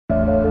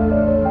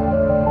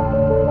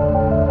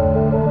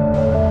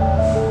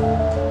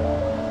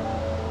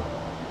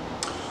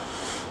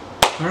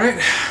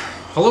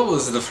Hello,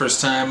 this is the first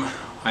time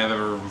I've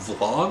ever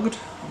vlogged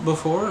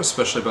before,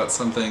 especially about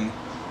something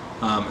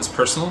as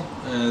personal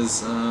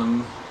as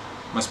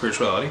my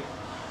spirituality.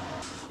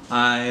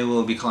 I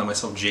will be calling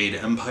myself Jade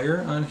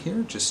Empire on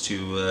here just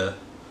to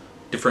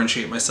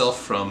differentiate myself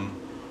from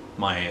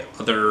my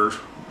other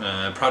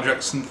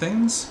projects and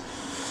things.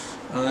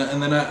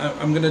 And then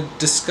I'm going to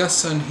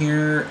discuss on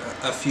here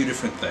a few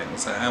different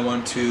things. I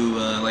want to,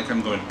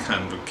 I'm going to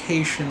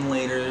convocation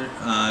later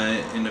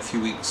in a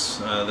few weeks.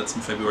 That's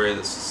in February.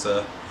 This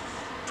is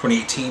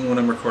 2018 when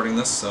I'm recording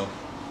this, so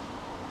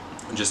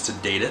just to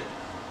date it,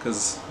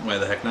 because why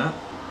the heck not?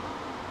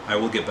 I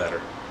will get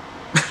better.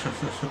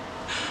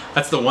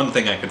 That's the one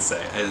thing I could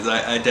say, is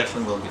I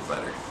definitely will get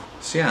better.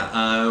 So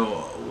yeah,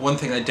 one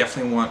thing I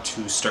definitely want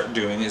to start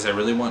doing is I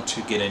really want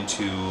to get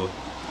into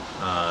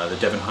the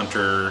Devon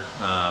Hunter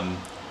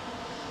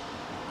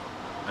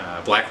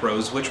Black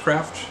Rose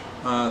Witchcraft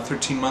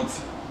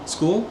 13-month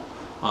school.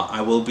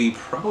 I will be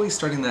probably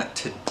starting that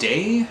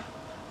today,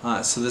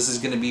 so this is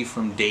going to be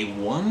from day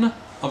one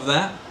of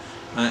that,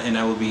 and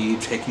I will be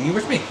taking you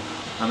with me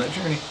on that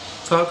journey.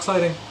 So how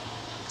exciting.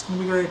 It's going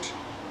to be great.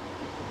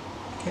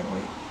 Can't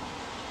wait.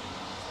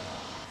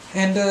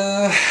 And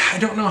I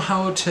don't know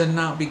how to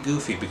not be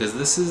goofy, because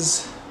this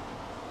is...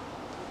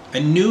 I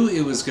knew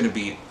it was going to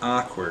be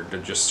awkward to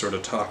just sort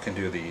of talk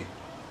into the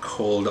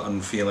cold,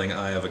 unfeeling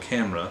eye of a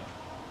camera.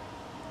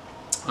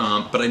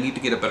 But I need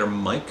to get a better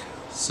mic,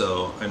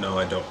 so I know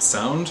I don't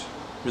sound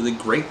really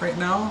great right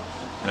now,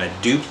 and I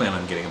do plan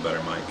on getting a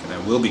better mic, and I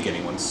will be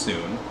getting one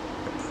soon,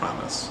 I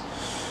promise.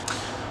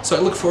 So I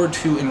look forward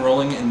to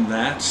enrolling in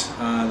that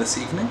this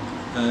evening,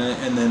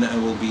 and then I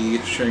will be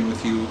sharing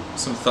with you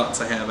some thoughts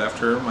I have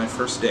after my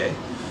first day.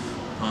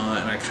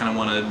 And I kind of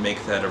want to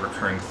make that a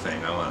recurring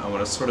thing. I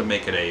want to sort of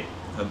make it a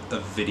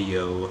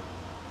video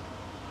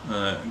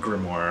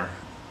grimoire,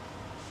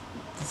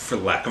 for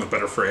lack of a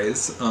better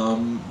phrase.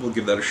 We'll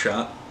give that a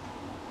shot.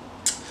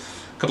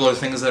 A couple other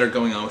things that are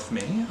going on with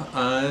me,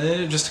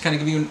 just to kind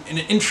of give you an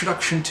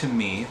introduction to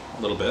me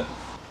a little bit.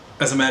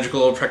 As a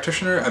magical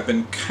practitioner, I've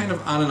been kind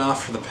of on and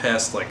off for the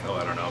past, I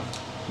don't know,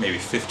 maybe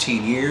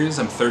 15 years.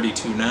 I'm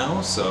 32 now,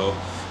 so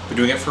I've been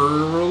doing it for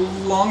a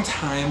long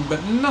time,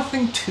 but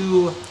nothing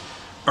too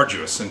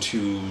arduous and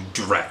too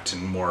direct,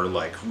 and more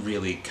like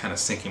really kind of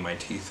sinking my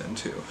teeth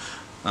into.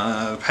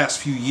 The past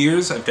few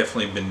years I've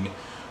definitely been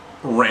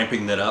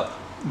ramping that up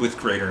with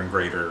greater and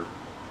greater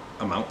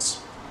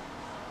amounts,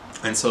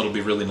 and so it'll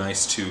be really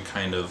nice to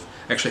kind of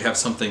actually have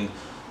something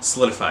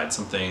solidified,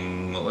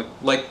 something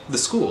like the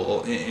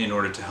school, in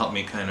order to help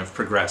me kind of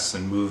progress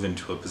and move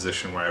into a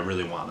position where I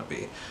really want to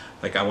be.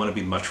 I want to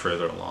be much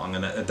further along,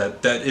 and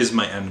that is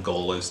my end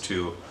goal, is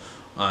to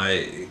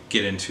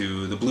get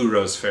into the Blue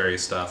Rose Fairy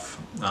stuff,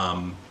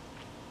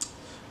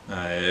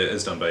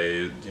 as done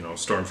by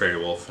Storm Fairy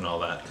Wolf and all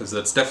that, because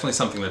that's definitely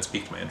something that's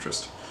piqued my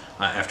interest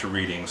after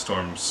reading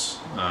Storm's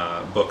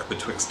book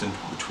Betwixt and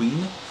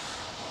Between,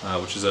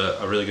 which is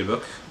a really good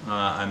book.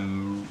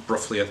 I'm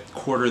roughly a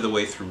quarter of the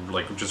way through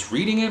just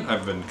reading it.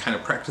 I've been kind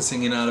of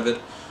practicing in out of it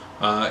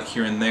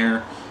here and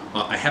there.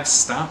 I have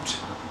stopped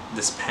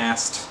this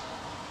past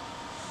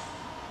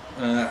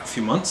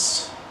few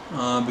months,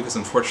 because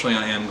unfortunately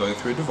I am going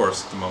through a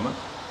divorce at the moment,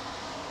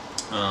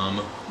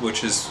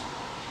 which is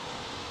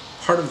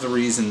part of the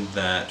reason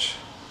that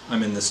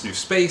I'm in this new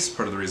space.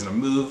 Part of the reason I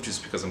moved is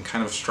because I'm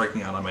kind of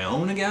striking out on my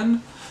own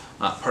again.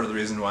 Part of the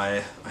reason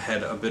why I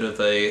had a bit of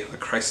a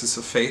crisis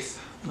of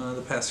faith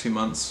the past few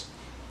months,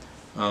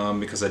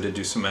 because I did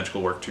do some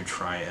magical work to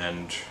try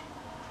and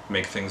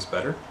make things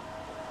better,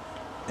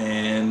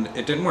 and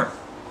it didn't work,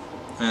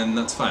 and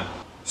that's fine.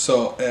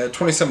 So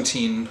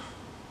 2017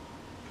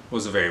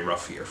 was a very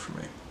rough year for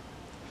me,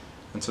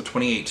 and so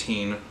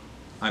 2018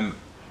 I'm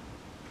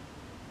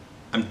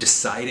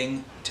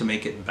deciding to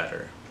make it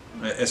better.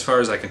 As far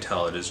as I can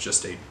tell, it is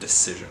just a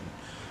decision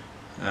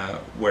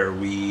where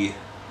we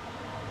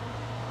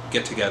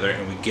get together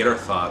and we get our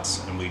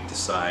thoughts and we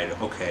decide,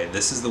 okay,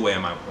 this is the way I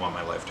want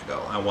my life to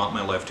go. I want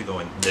my life to go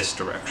in this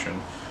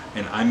direction,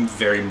 and I'm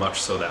very much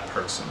so that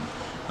person.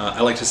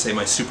 I like to say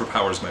my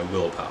superpower is my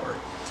willpower.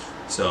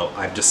 So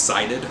I've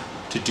decided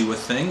to do a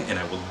thing, and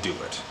I will do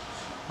it.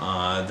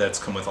 That's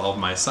come with all of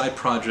my side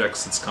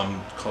projects. That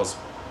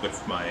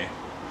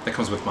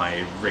comes with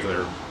my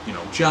regular,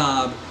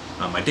 job,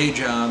 my day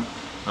job.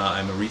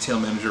 I'm a retail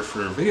manager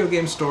for a video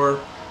game store,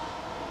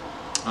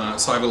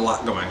 so I have a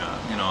lot going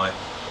on.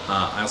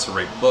 I also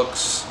write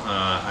books.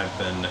 I've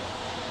been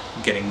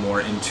getting more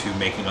into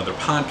making other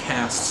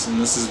podcasts, and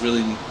this is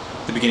really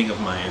the beginning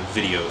of my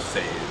video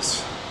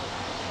phase,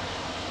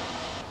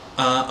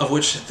 of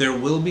which there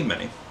will be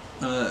many.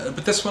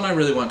 But this one I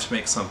really want to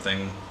make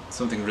something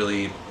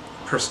really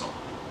personal,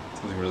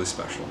 something really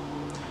special.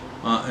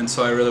 And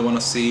so I really want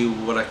to see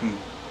what I can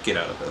get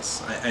out of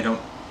this.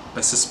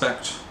 I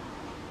suspect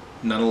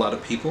not a lot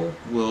of people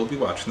will be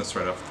watching this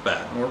right off the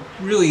bat, or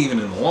really even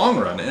in the long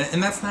run,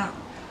 and that's not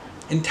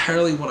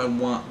entirely what I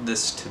want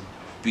this to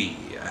be.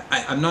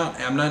 I'm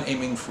not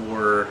aiming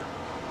for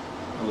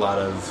a lot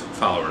of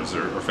followers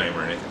or fame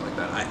or anything like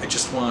that. I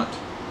just want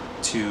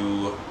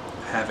to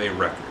have a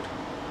record.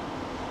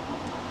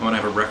 I want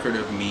to have a record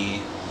of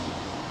me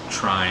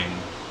trying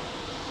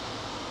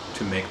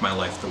to make my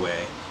life the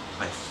way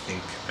I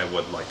think I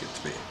would like it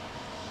to be.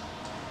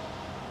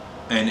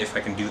 And if I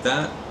can do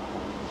that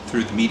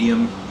through the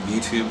medium of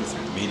YouTube,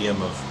 through the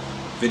medium of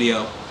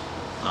video,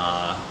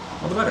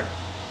 all the better.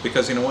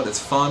 Because you know what, it's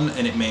fun,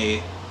 and it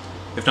may,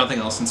 if nothing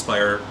else,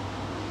 inspire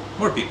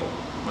more people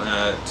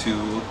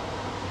to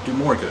do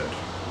more good,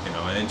 you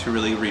know, and to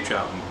really reach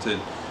out and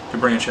to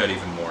branch out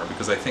even more,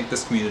 because I think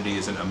this community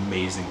is an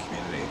amazing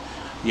community.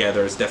 Yeah,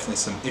 there's definitely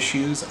some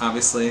issues,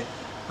 obviously,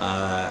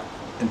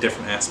 in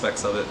different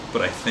aspects of it,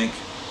 but I think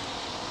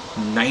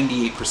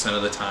 98%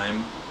 of the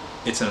time,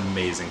 it's an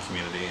amazing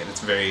community, and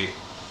it's a very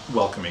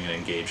welcoming and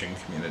engaging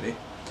community.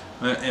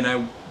 And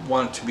I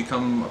want to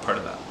become a part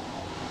of that.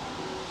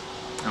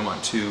 I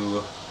want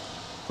to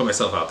put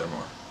myself out there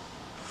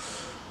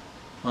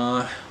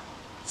more.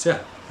 So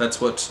yeah, that's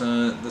what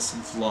this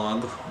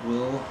vlog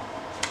will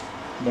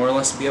more or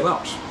less be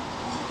about.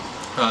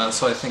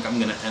 So I think I'm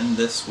going to end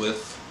this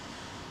with,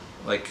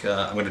 like,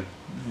 I'm going to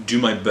do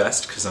my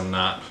best, because I'm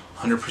not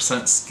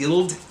 100%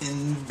 skilled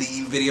in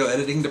the video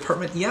editing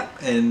department yet,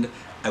 and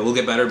I will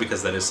get better,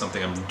 because that is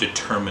something I'm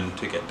determined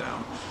to get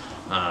down.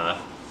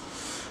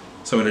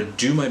 So I'm going to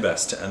do my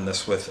best to end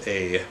this with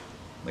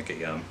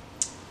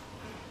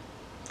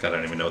God, I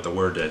don't even know what the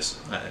word is.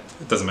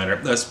 It doesn't matter.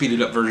 A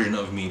speeded up version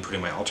of me putting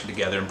my altar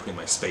together and putting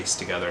my space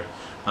together,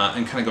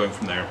 and kind of going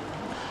from there.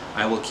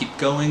 I will keep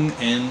going,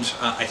 and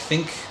I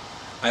think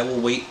I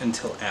will wait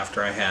until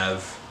after I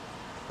have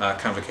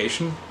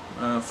convocation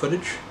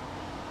footage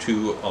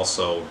to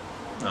also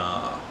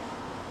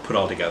put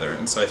all together.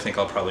 And so I think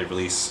I'll probably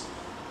release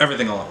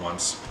everything all at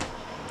once.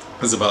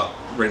 Because about,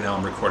 right now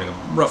I'm recording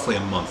roughly a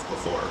month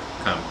before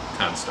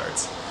con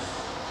starts.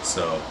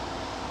 So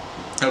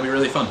that'll be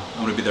really fun.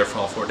 I'm going to be there for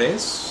all 4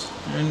 days,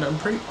 and I'm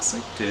pretty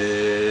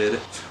excited.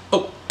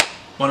 Oh,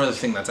 one other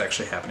thing that's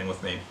actually happening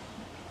with me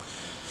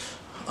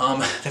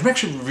that I'm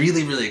actually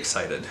really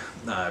excited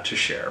to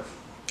share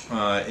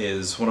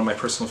is one of my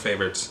personal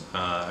favorites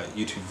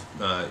YouTube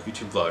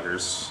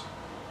vloggers.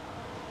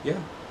 Yeah,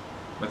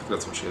 I think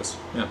that's what she is.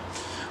 Yeah,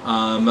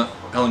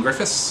 Ellen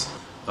Griffiths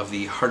of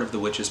the Heart of the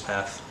Witch's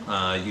Path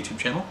YouTube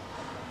channel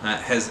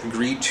has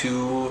agreed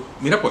to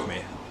meet up with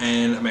me,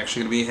 and I'm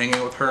actually going to be hanging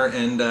out with her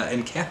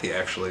and Kathy,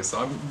 actually, so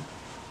I'm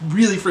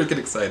really freaking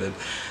excited.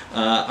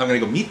 I'm going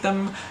to go meet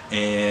them,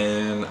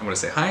 and I'm going to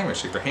say hi, I'm going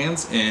to shake their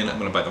hands, and I'm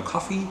going to buy them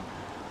coffee,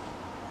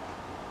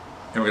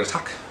 and we're going to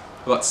talk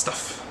about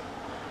stuff.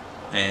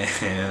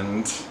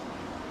 And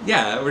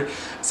yeah,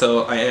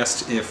 so I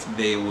asked if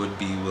they would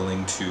be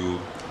willing to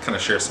kind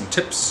of share some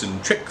tips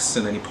and tricks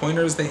and any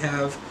pointers they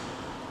have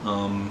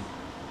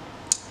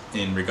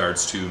in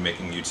regards to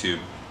making YouTube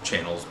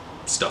channels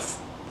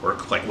stuff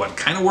work, like what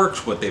kind of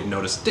worked, what they've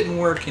noticed didn't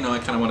work. You know, I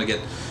kind of want to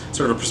get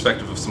sort of a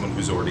perspective of someone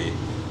who's already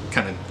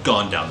kind of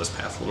gone down this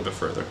path a little bit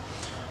further,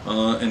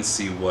 and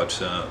see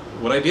what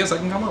ideas I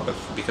can come up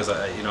with, because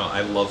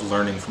I love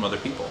learning from other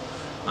people,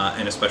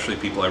 and especially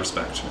people I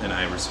respect, and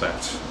I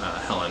respect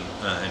Helen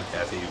and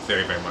Kathy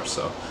very much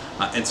so,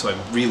 and so I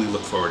really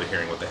look forward to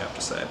hearing what they have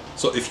to say.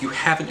 So if you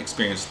haven't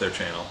experienced their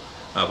channel,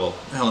 well,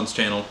 Helen's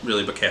channel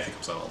really, but Kathy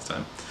comes on all the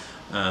time.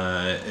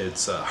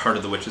 It's Heart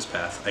of the Witch's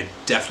Path. I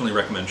definitely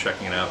recommend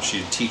checking it out.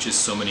 She teaches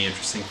so many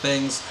interesting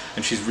things,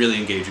 and she's really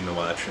engaging to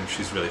watch, and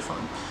she's really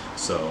fun.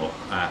 So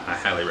I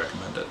highly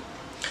recommend it.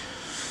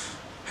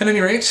 At any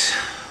rate,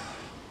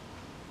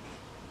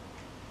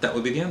 that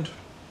would be the end.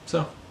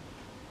 So,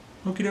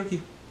 okie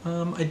dokie.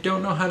 I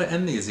don't know how to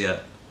end these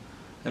yet.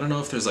 I don't know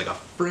if there's like a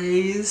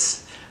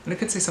phrase, and I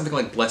could say something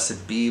like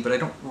blessed be, but I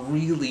don't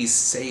really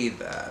say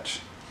that.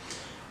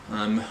 So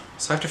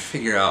I have to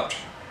figure out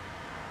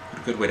a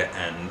good way to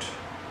end,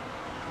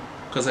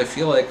 because I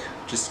feel like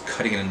just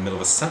cutting it in the middle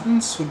of a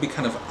sentence would be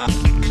kind of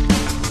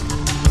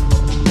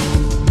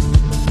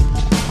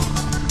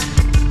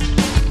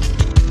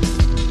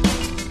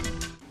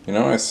You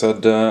know, I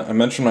said I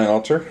mentioned my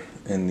altar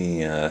in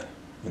the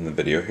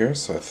video here,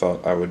 so I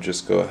thought I would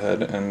just go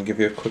ahead and give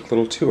you a quick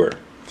little tour.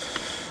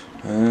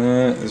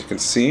 As you can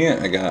see,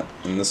 I got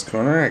in this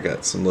corner, I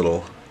got some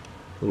little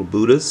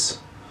Buddhas,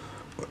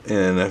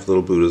 and I have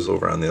little Buddhas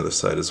over on the other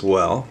side as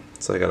well.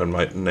 So I got a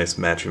nice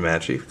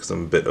matchy because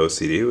I'm a bit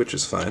OCD, which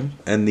is fine.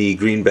 And the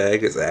green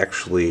bag is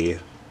actually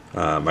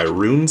my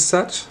rune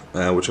set,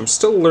 which I'm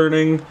still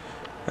learning,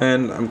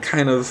 and I'm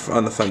kind of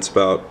on the fence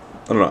about.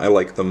 I don't know, I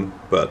like them,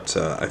 but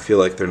I feel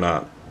like they're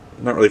not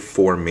really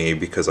for me,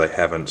 because I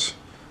haven't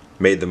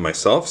made them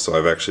myself, so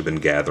I've actually been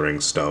gathering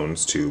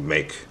stones to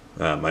make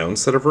my own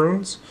set of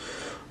runes,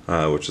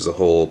 which is a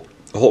whole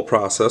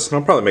process, and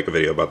I'll probably make a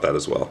video about that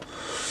as well,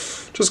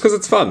 just because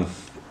it's fun.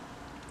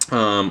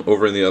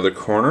 Over in the other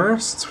corner,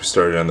 since we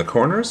started on the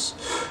corners,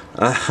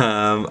 I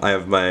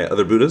have my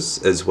other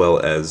Buddhas, as well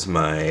as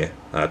my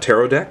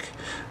tarot deck.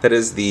 That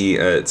is the,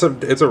 it's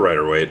a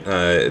Rider-Waite,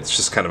 it's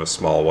just kind of a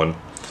small one.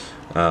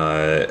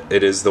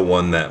 It is the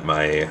one that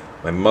my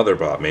mother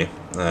bought me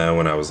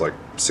when I was like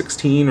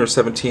 16 or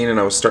 17, and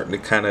I was starting to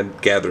kind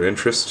of gather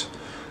interest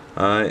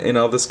in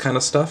all this kind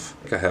of stuff.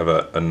 I have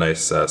a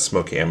nice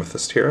smoky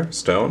amethyst here,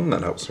 stone,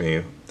 that helps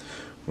me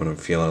when I'm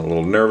feeling a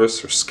little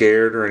nervous or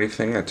scared or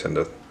anything. I tend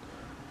to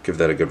give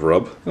that a good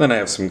rub. And then I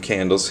have some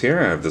candles here.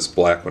 I have this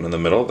black one in the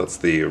middle. That's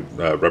the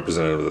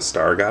representative of the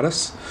star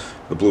goddess.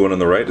 The blue one on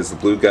the right is the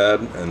blue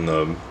god, and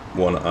the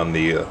one on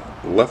the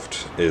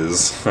left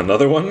is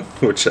another one,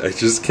 which I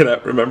just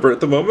cannot remember at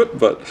the moment,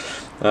 but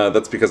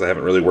that's because I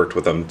haven't really worked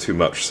with them too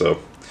much, so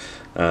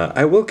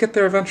I will get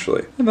there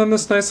eventually. And then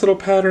this nice little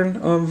pattern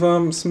of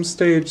some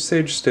sage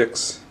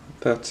sticks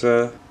that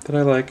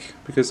I like,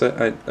 because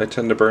I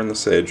tend to burn the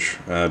sage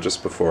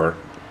just before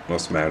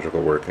most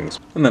magical workings.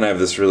 And then I have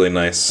this really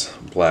nice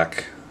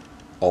black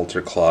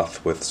altar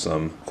cloth with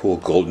some cool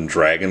golden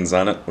dragons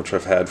on it, which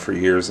I've had for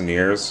years and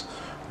years.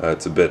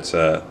 It's a bit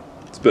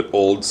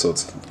old, so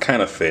it's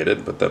kind of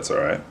faded, but that's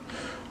alright.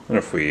 And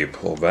if we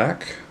pull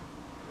back,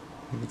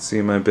 you can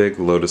see my big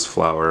lotus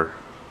flower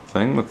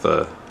thing with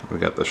we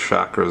got the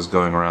chakras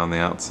going around the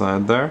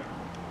outside there,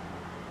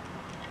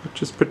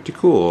 which is pretty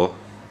cool.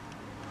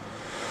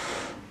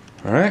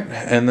 Alright,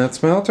 and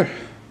that's my altar.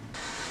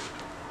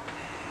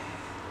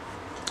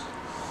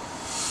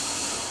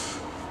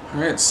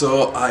 Alright,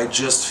 so I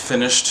just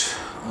finished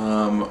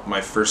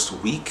my first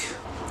week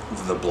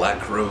of the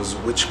Black Rose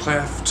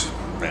Witchcraft.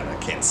 Man, I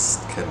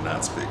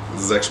cannot speak.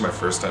 This is actually my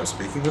first time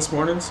speaking this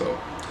morning, so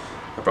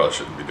I probably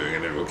shouldn't be doing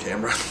it into a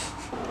camera.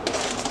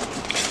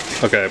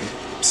 Okay,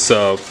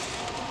 so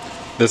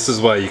this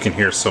is why you can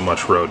hear so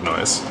much road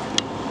noise.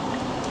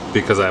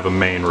 Because I have a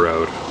main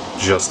road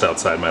just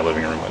outside my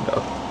living room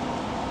window.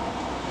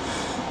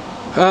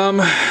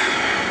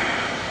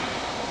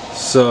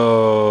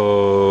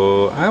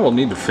 So I will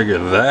need to figure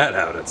that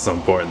out at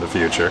some point in the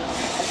future.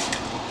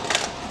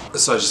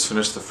 So I just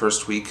finished the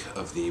first week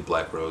of the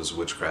Black Rose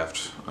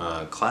Witchcraft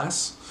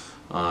class.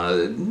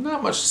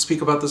 Not much to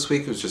speak about this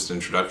week. It was just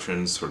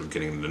introductions, sort of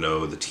getting to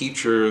know the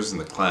teachers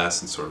and the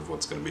class and sort of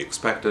what's going to be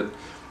expected.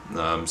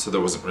 So there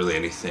wasn't really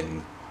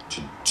anything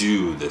to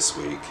do this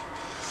week,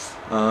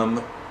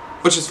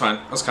 which is fine.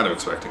 I was kind of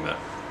expecting that.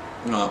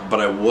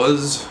 But I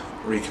was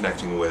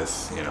reconnecting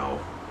with,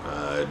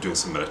 doing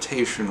some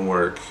meditation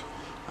work,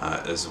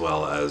 as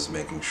well as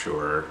making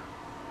sure,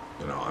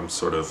 I'm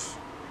sort of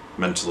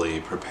mentally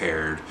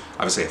prepared.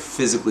 Obviously I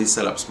physically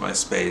set up my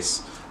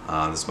space.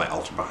 This is my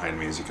altar behind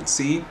me, as you can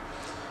see.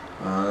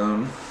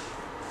 I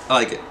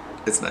like it.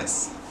 It's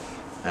nice.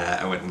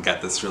 I went and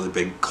got this really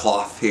big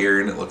cloth here,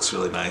 and it looks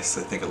really nice.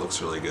 I think it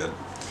looks really good.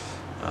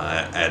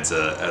 It adds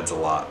a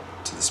lot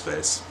to the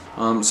space.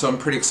 So I'm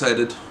pretty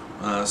excited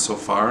so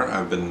far.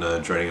 I've been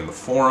joining in the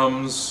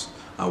forums,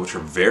 which are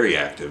very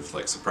active,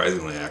 like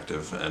surprisingly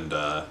active, and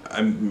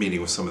I'm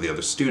meeting with some of the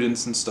other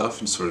students and stuff,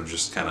 and sort of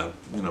just kind of,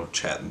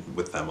 chatting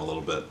with them a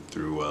little bit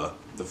through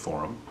the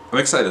forum. I'm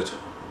excited.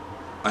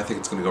 I think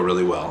it's going to go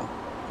really well,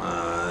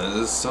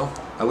 so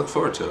I look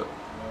forward to it.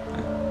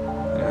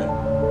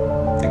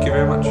 Anyway, thank you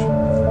very much.